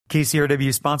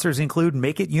KCRW sponsors include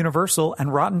Make It Universal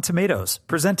and Rotten Tomatoes,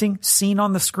 presenting Scene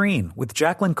on the Screen with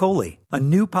Jacqueline Coley, a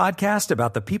new podcast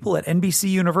about the people at NBC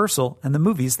Universal and the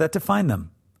movies that define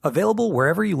them. Available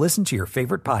wherever you listen to your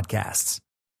favorite podcasts.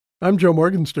 I'm Joe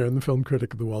Morgenstern, the film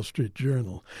critic of the Wall Street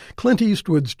Journal. Clint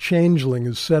Eastwood's Changeling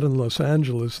is set in Los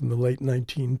Angeles in the late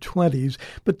 1920s,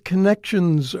 but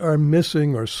connections are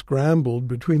missing or scrambled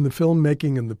between the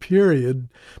filmmaking and the period,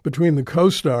 between the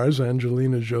co-stars,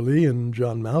 Angelina, Jolie, and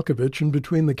John Malkovich, and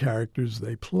between the characters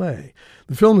they play.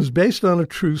 The film is based on a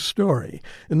true story.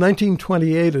 In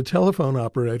 1928, a telephone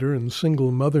operator and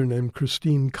single mother named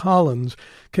Kristin Collins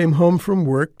came home from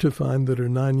work to find that her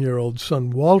 9-year-old son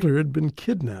Walter had been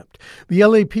kidnapped. The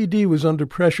LAPD was under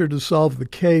pressure to solve the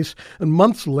case, and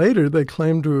months later they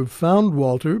claimed to have found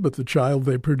Walter, but the child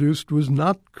they produced was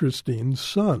not Kristin's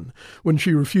son. When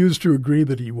she refused to agree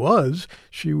that he was,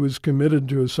 she was committed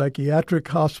to a psychiatric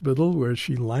hospital where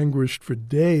she languished for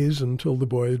days until the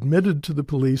boy admitted to the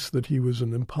police that he was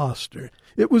an imposter.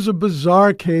 It was a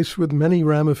bizarre case with many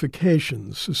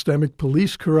ramifications: systemic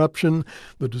police corruption,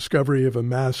 the discovery of a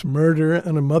mass murder,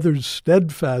 and a mother's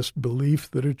steadfast belief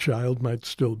that her child might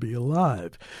still be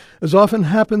alive. As often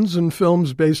happens in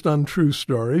films based on true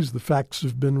stories, the facts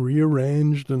have been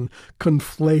rearranged and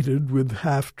conflated with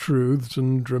half-truths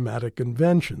and dramatic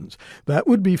inventions. That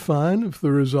would be fine if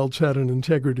the results had an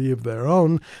integrity of their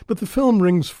own, but the film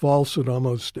rings false at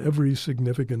almost every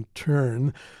significant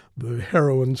turn. The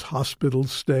heroine's hospital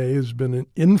stay has been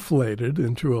inflated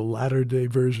into a latter-day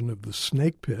version of the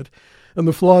snake pit, and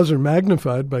the flaws are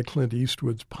magnified by Clint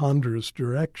Eastwood's ponderous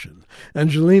direction.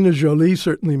 Angelina Jolie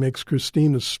certainly makes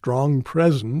Kristin a strong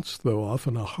presence, though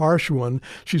often a harsh one.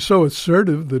 She's so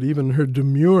assertive that even her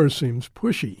demure seems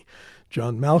pushy.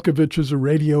 John Malkovich is a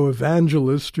radio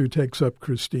evangelist who takes up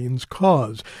Kristin's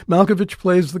cause. Malkovich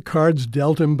plays the cards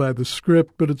dealt him by the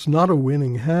script, but it's not a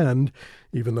winning hand,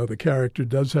 even though the character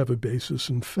does have a basis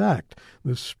in fact.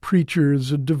 This preacher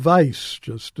is a device,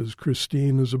 just as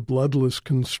Kristin is a bloodless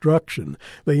construction.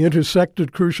 They intersect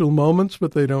at crucial moments,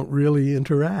 but they don't really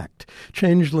interact.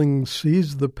 Changeling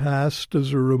sees the past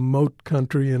as a remote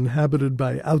country inhabited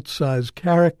by outsized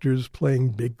characters playing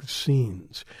big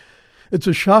scenes. It's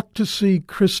a shock to see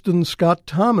Kristin Scott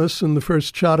Thomas in the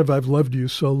first shot of I've Loved You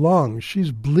So Long.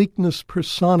 She's bleakness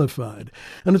personified,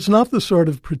 and it's not the sort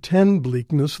of pretend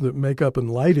bleakness that makeup and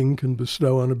lighting can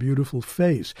bestow on a beautiful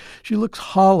face. She looks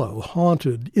hollow,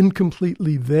 haunted,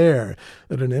 incompletely there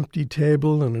at an empty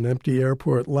table in an empty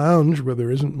airport lounge where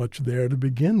there isn't much there to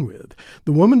begin with.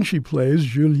 The woman she plays,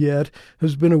 Juliette,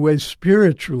 has been away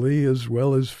spiritually as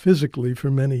well as physically for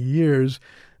many years,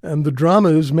 and the drama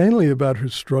is mainly about her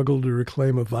struggle to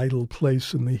reclaim a vital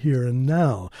place in the here and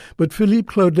now. But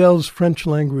Philippe Claudel's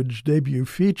French-language debut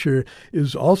feature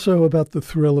is also about the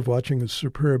thrill of watching a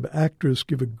superb actress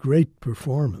give a great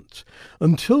performance.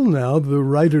 Until now, the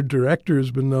writer-director has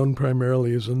been known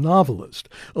primarily as a novelist.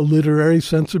 A literary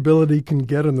sensibility can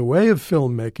get in the way of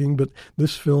filmmaking, but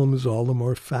this film is all the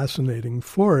more fascinating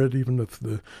for it, even if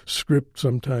the script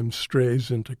sometimes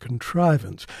strays into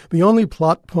contrivance. The only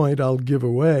plot point I'll give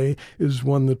away is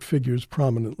one that figures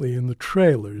prominently in the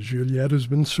trailer. Juliette has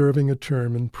been serving a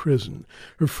term in prison.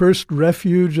 Her first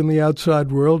refuge in the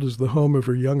outside world is the home of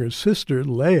her younger sister,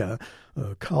 Leah,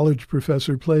 a college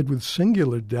professor played with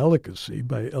singular delicacy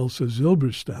by Elsa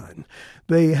Zilberstein.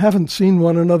 They haven't seen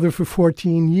one another for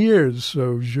 14 years,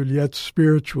 so Juliette's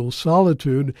spiritual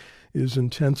solitude is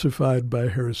intensified by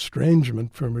her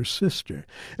estrangement from her sister.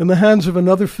 In the hands of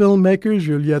another filmmaker,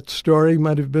 Juliette's story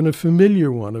might have been a familiar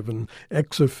one of an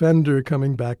ex-offender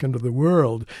coming back into the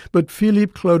world, but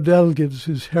Philippe Claudel gives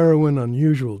his heroine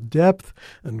unusual depth,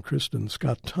 and Kristin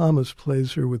Scott Thomas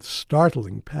plays her with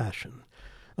startling passion.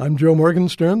 I'm Joe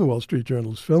Morgenstern, the Wall Street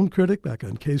Journal's film critic, back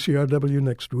on KCRW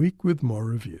next week with more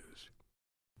reviews.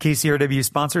 KCRW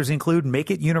sponsors include Make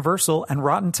It Universal and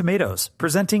Rotten Tomatoes,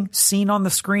 presenting Scene on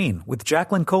the Screen with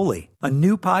Jacqueline Coley, a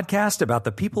new podcast about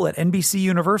the people at NBC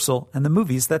Universal and the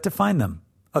movies that define them.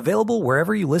 Available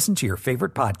wherever you listen to your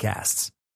favorite podcasts.